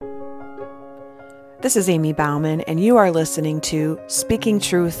This is Amy Bauman, and you are listening to Speaking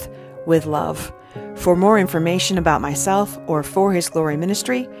Truth with Love. For more information about myself or For His Glory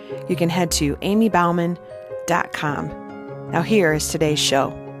Ministry, you can head to amybauman.com. Now here is today's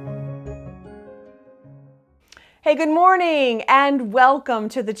show. Hey, good morning and welcome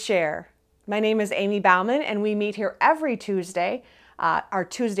to The Chair. My name is Amy Bauman and we meet here every Tuesday, our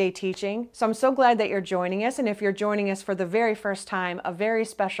Tuesday teaching. So I'm so glad that you're joining us, and if you're joining us for the very first time, a very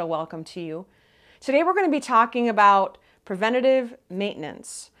special welcome to you. Today we're going to be talking about preventative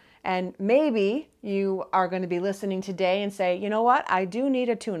maintenance. And maybe you are going to be listening today and say, you know what, I do need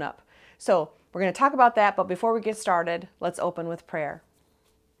a tune-up. So we're going to talk about that, but before we get started, let's open with prayer.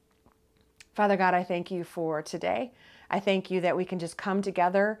 Father God, I thank you for today. I thank you that we can just come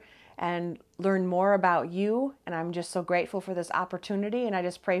together and learn more about you, and I'm just so grateful for this opportunity, and I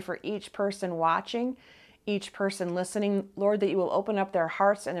just pray for each person watching, each person listening, Lord, that you will open up their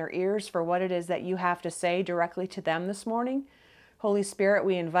hearts and their ears for what it is that you have to say directly to them this morning. Holy Spirit,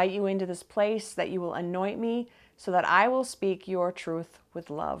 we invite you into this place, that you will anoint me so that I will speak your truth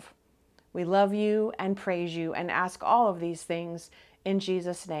with love. We love you and praise you and ask all of these things in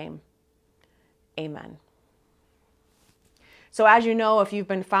Jesus' name. Amen. So as you know, if you've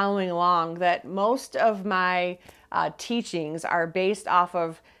been following along, that most of my teachings are based off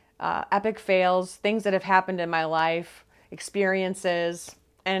of epic fails, things that have happened in my life, experiences,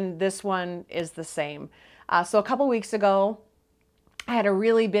 and this one is the same. So a couple weeks ago, I had a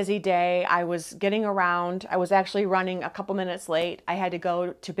really busy day. I was getting around. I was actually running a couple minutes late. I had to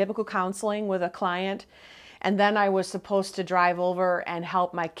go to biblical counseling with a client, and then I was supposed to drive over and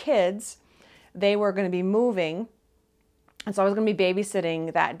help my kids. They were going to be moving, and so I was going to be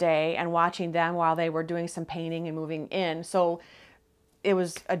babysitting that day and watching them while they were doing some painting and moving in. So it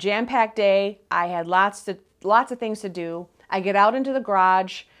was a jam-packed day. I had lots of things to do. I get out into the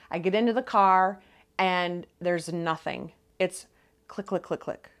garage, I get into the car, and there's nothing. It's click, click, click,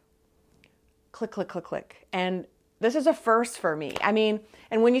 click. Click, click, click, click. And this is a first for me. I mean,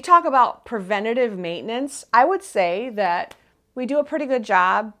 and when you talk about preventative maintenance, I would say that we do a pretty good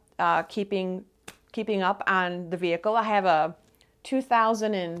job keeping up on the vehicle. I have a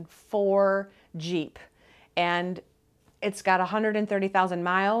 2004 Jeep, and it's got 130,000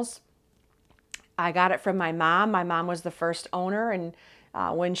 miles. I got it from my mom. My mom was the first owner, and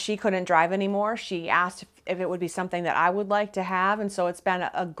when she couldn't drive anymore, she asked if it would be something that I would like to have, and so it's been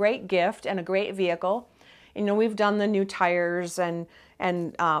a great gift and a great vehicle. You know, we've done the new tires and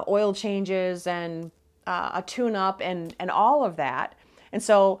oil changes and a tune-up and all of that, and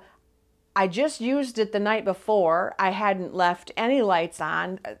so I just used it the night before. I hadn't left any lights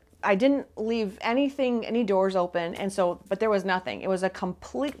on. I didn't leave any doors open, and so, but there was nothing. It was a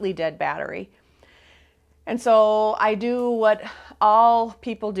completely dead battery. And so I do what all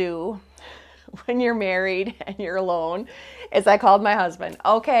people do when you're married and you're alone, is I called my husband.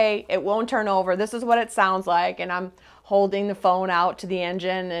 Okay, it won't turn over. This is what it sounds like. And I'm holding the phone out to the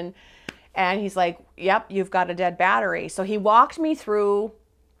engine, and he's like, yep, you've got a dead battery. So he walked me through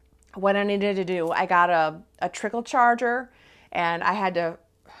what I needed to do. I got a trickle charger, and I had to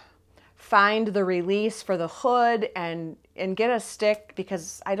find the release for the hood and get a stick,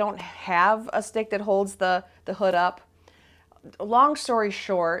 because I don't have a stick that holds the hood up. Long story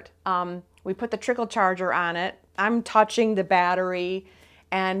short, we put the trickle charger on it. I'm touching the battery,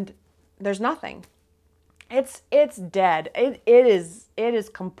 and there's nothing. It's dead. It is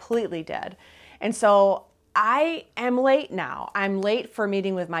completely dead. And so I am late now. I'm late for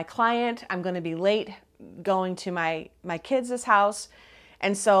meeting with my client. I'm going to be late going to my kids' house.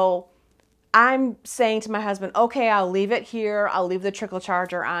 And so I'm saying to my husband, okay, I'll leave it here. I'll leave the trickle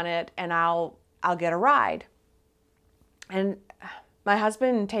charger on it, and I'll get a ride. And my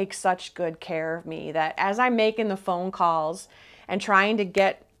husband takes such good care of me that as I'm making the phone calls and trying to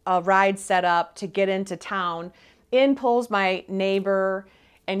get a ride set up to get into town, in pulls my neighbor,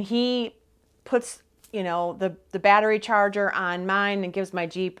 and he puts, you know, the battery charger on mine and gives my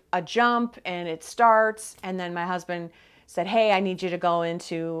Jeep a jump, and it starts. And then my husband said, hey, I need you to go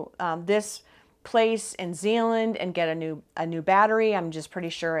into this place in Zeeland and get a new battery. I'm just pretty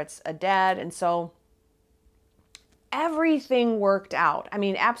sure it's a dead. And so everything worked out. I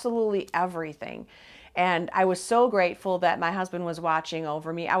mean, absolutely everything. And I was so grateful that my husband was watching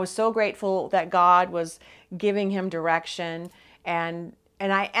over me. I was so grateful that God was giving him direction. And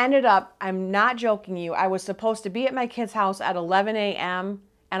I ended up, I'm not joking you, I was supposed to be at my kid's house at 11 a.m.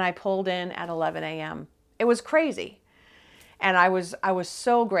 and I pulled in at 11 a.m. It was crazy. And I was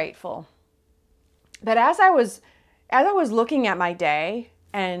so grateful. But as I was looking at my day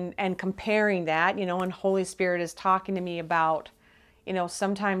and comparing that, you know, and Holy Spirit is talking to me about, you know,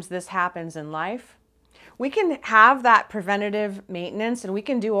 sometimes this happens in life. We can have that preventative maintenance and we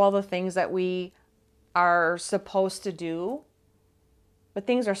can do all the things that we are supposed to do, but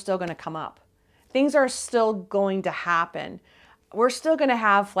things are still going to come up. Things are still going to happen. We're still going to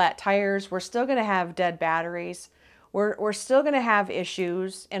have flat tires. We're still going to have dead batteries. We're still going to have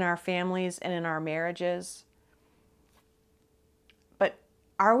issues in our families and in our marriages. But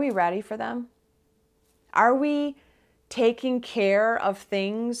are we ready for them? Are we taking care of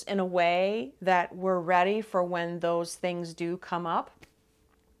things in a way that we're ready for when those things do come up?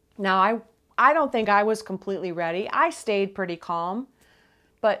 Now, I don't think I was completely ready. I stayed pretty calm,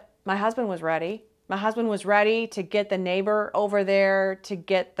 but my husband was ready. My husband was ready to get the neighbor over there to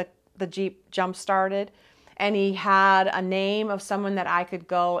get the Jeep jump started. And he had a name of someone that I could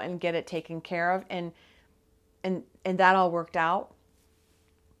go and get it taken care of. And that all worked out.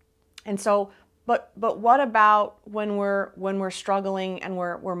 And so, but what about when we're struggling and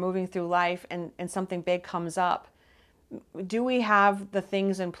we're moving through life and something big comes up? Do we have the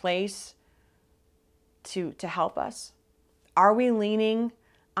things in place to help us? Are we leaning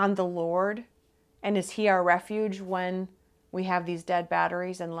on the Lord? And is He our refuge when we have these dead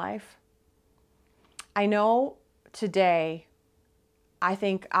batteries in life? I know today, I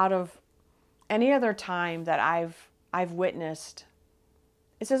think out of any other time that I've witnessed,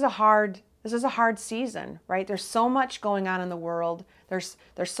 this is a hard season, right? There's so much going on in the world. There's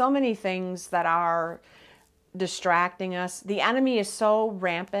so many things that are distracting us. The enemy is so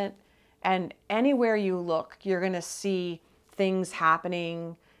rampant, and anywhere you look, you're going to see things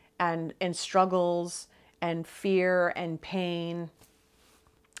happening and struggles and fear and pain.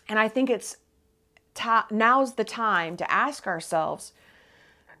 And I think now's the time to ask ourselves,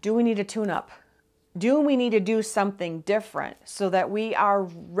 do we need a tune-up? Do we need to do something different so that we are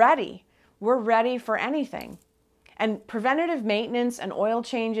ready? We're ready for anything. And preventative maintenance and oil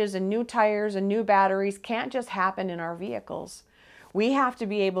changes and new tires and new batteries can't just happen in our vehicles. We have to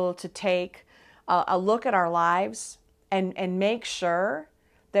be able to take a look at our lives and make sure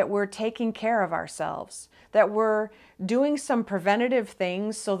that we're taking care of ourselves, that we're doing some preventative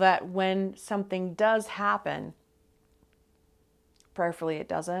things so that when something does happen, prayerfully it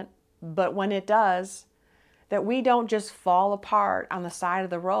doesn't, but when it does, that we don't just fall apart on the side of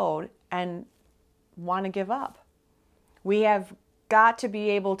the road and want to give up. We have got to be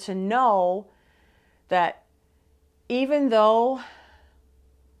able to know that even though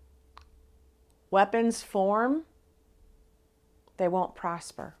weapons form, they won't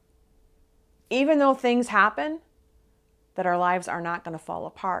prosper. Even though things happen, that our lives are not going to fall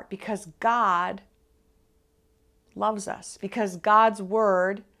apart because God loves us, because God's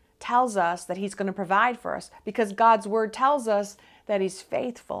word tells us that He's going to provide for us, because God's word tells us that He's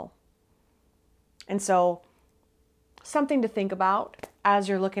faithful. And so, something to think about as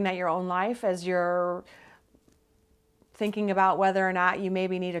you're looking at your own life, as you're thinking about whether or not you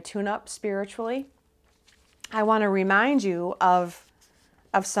maybe need a tune-up spiritually. I want to remind you of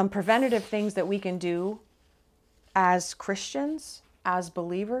some preventative things that we can do as Christians, as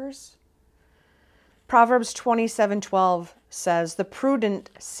believers. Proverbs 27:12 says, "The prudent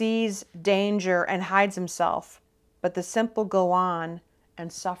sees danger and hides himself, but the simple go on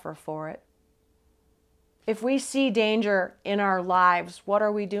and suffer for it." If we see danger in our lives, what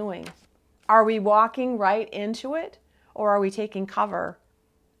are we doing? Are we walking right into it, or are we taking cover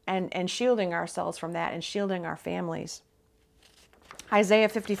and shielding ourselves from that and shielding our families? Isaiah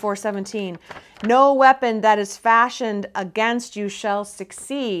 54:17, "No weapon that is fashioned against you shall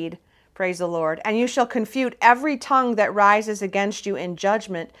succeed, praise the Lord, and you shall confute every tongue that rises against you in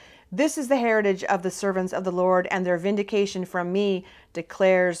judgment. This is the heritage of the servants of the Lord, and their vindication from me,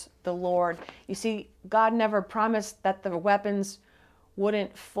 declares the Lord." You see, God never promised that the weapons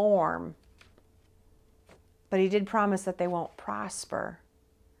wouldn't form, but He did promise that they won't prosper.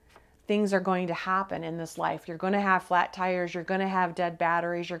 Things are going to happen in this life. You're going to have flat tires. You're going to have dead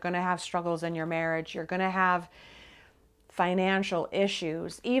batteries. You're going to have struggles in your marriage. You're going to have financial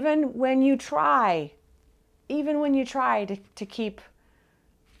issues. Even when you try to keep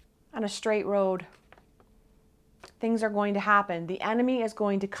on a straight road, things are going to happen. The enemy is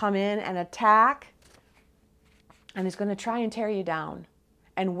going to come in and attack, and he's going to try and tear you down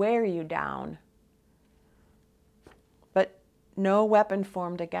and wear you down. But no weapon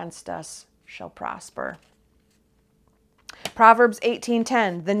formed against us shall prosper. Proverbs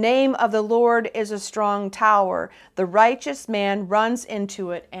 18:10, "The name of the Lord is a strong tower. The righteous man runs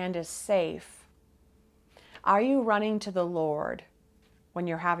into it and is safe." Are you running to the Lord when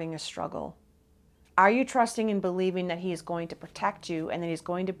you're having a struggle? Are you trusting and believing that He is going to protect you and that He's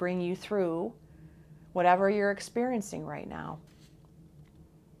going to bring you through whatever you're experiencing right now?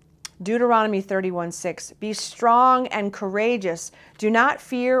 Deuteronomy 31:6. Be strong and courageous. Do not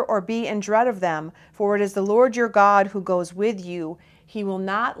fear or be in dread of them, for it is the Lord your God who goes with you. He will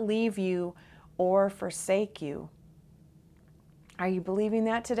not leave you or forsake you. Are you believing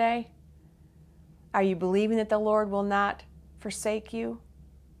that today? Are you believing that the Lord will not forsake you?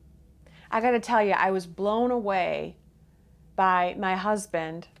 I got to tell you, I was blown away by my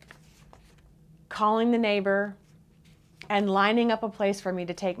husband calling the neighbor and lining up a place for me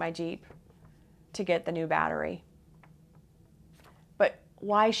to take my Jeep to get the new battery. But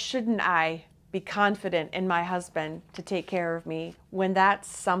why shouldn't I be confident in my husband to take care of me when that's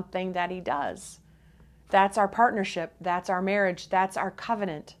something that he does? That's our partnership. That's our marriage. That's our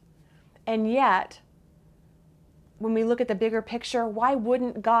covenant. And yet, when we look at the bigger picture, why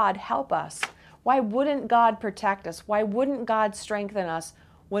wouldn't God help us? Why wouldn't God protect us? Why wouldn't God strengthen us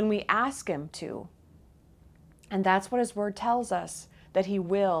when we ask Him to? And that's what His Word tells us, that He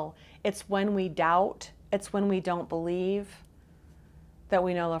will. It's when we doubt, it's when we don't believe, that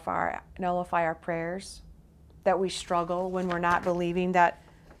we nullify our prayers, that we struggle when we're not believing that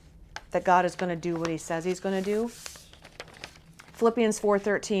God is going to do what He says He's going to do. Philippians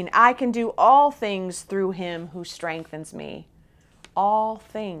 4:13, I can do all things through Him who strengthens me. All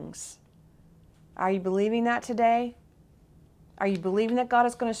things. Are you believing that today? Are you believing that God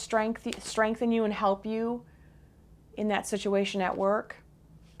is going to strengthen you and help you in that situation at work,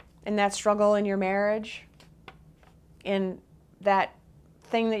 in that struggle in your marriage, in that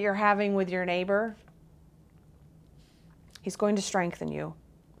thing that you're having with your neighbor? He's going to strengthen you.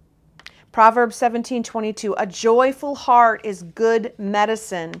 Proverbs 17:22, a joyful heart is good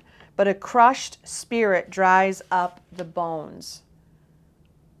medicine, but a crushed spirit dries up the bones.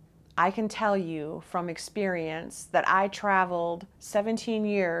 I can tell you from experience that I traveled 17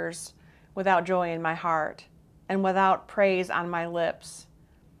 years without joy in my heart and without praise on my lips.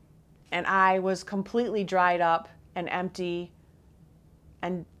 And I was completely dried up and empty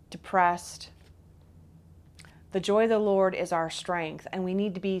and depressed. The joy of the Lord is our strength, and we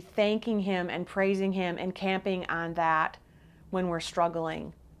need to be thanking Him and praising Him and camping on that when we're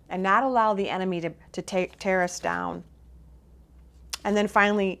struggling, and not allow the enemy to tear us down. And then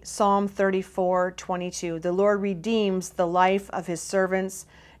finally, Psalm 34:22, the Lord redeems the life of His servants.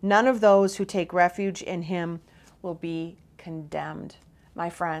 None of those who take refuge in Him will be condemned. My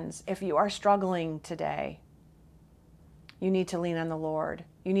friends, if you are struggling today, you need to lean on the Lord.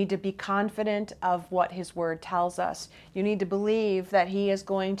 You need to be confident of what His Word tells us. You need to believe that He is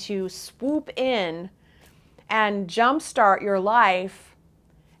going to swoop in and jumpstart your life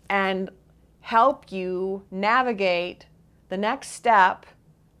and help you navigate the next step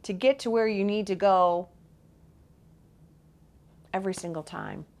to get to where you need to go every single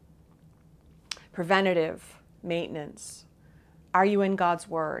time. Preventative maintenance. Are you in God's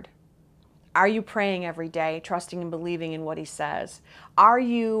Word? Are you praying every day, trusting and believing in what He says? Are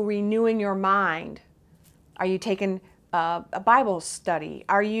you renewing your mind? Are you taking a Bible study?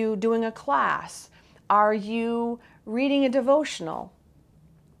 Are you doing a class? Are you reading a devotional?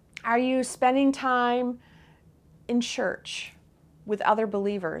 Are you spending time in church with other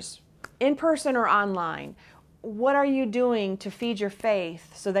believers, in person or online? What are you doing to feed your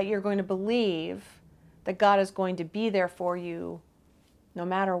faith so that you're going to believe that God is going to be there for you no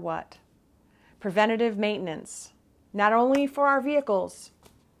matter what? Preventative maintenance, not only for our vehicles,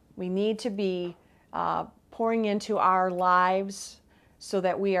 we need to be pouring into our lives so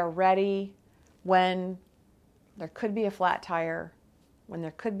that we are ready when there could be a flat tire, when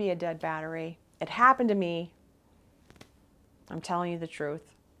there could be a dead battery. It happened to me. I'm telling you the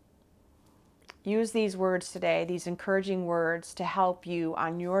truth. Use these words today, these encouraging words, to help you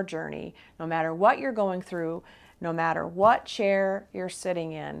on your journey, no matter what you're going through, no matter what chair you're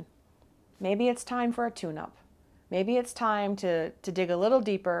sitting in. Maybe it's time for a tune-up. Maybe it's time to dig a little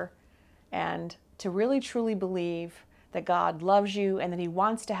deeper and to really truly believe that God loves you and that He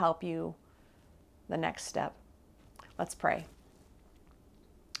wants to help you the next step. Let's pray.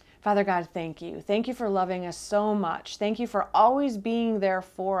 Father God, thank you. Thank you for loving us so much. Thank you for always being there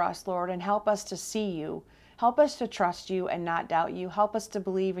for us, Lord, and help us to see you. Help us to trust you and not doubt you. Help us to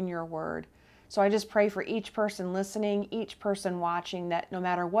believe in your word. So I just pray for each person listening, each person watching, that no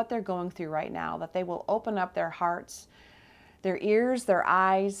matter what they're going through right now, that they will open up their hearts, their ears, their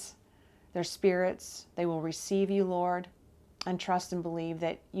eyes, their spirits. They will receive you, Lord, and trust and believe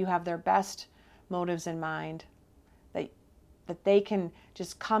that you have their best motives in mind, that they can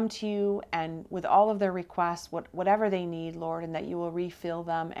just come to you and with all of their requests, whatever they need, Lord, and that you will refill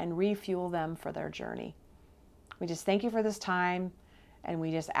them and refuel them for their journey. We just thank you for this time, and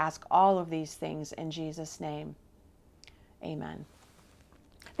we just ask all of these things in Jesus' name. Amen.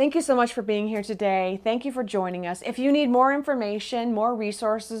 Thank you so much for being here today. Thank you for joining us. If you need more information, more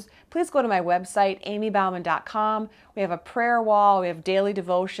resources, please go to my website, amybauman.com. We have a prayer wall, we have daily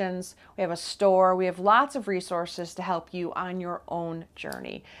devotions, we have a store, we have lots of resources to help you on your own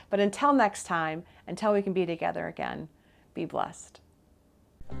journey. But until next time, until we can be together again, be blessed.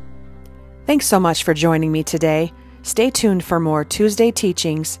 Thanks so much for joining me today. Stay tuned for more Tuesday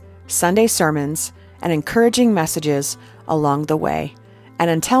teachings, Sunday sermons, and encouraging messages along the way. And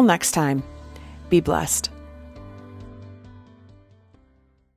until next time, be blessed.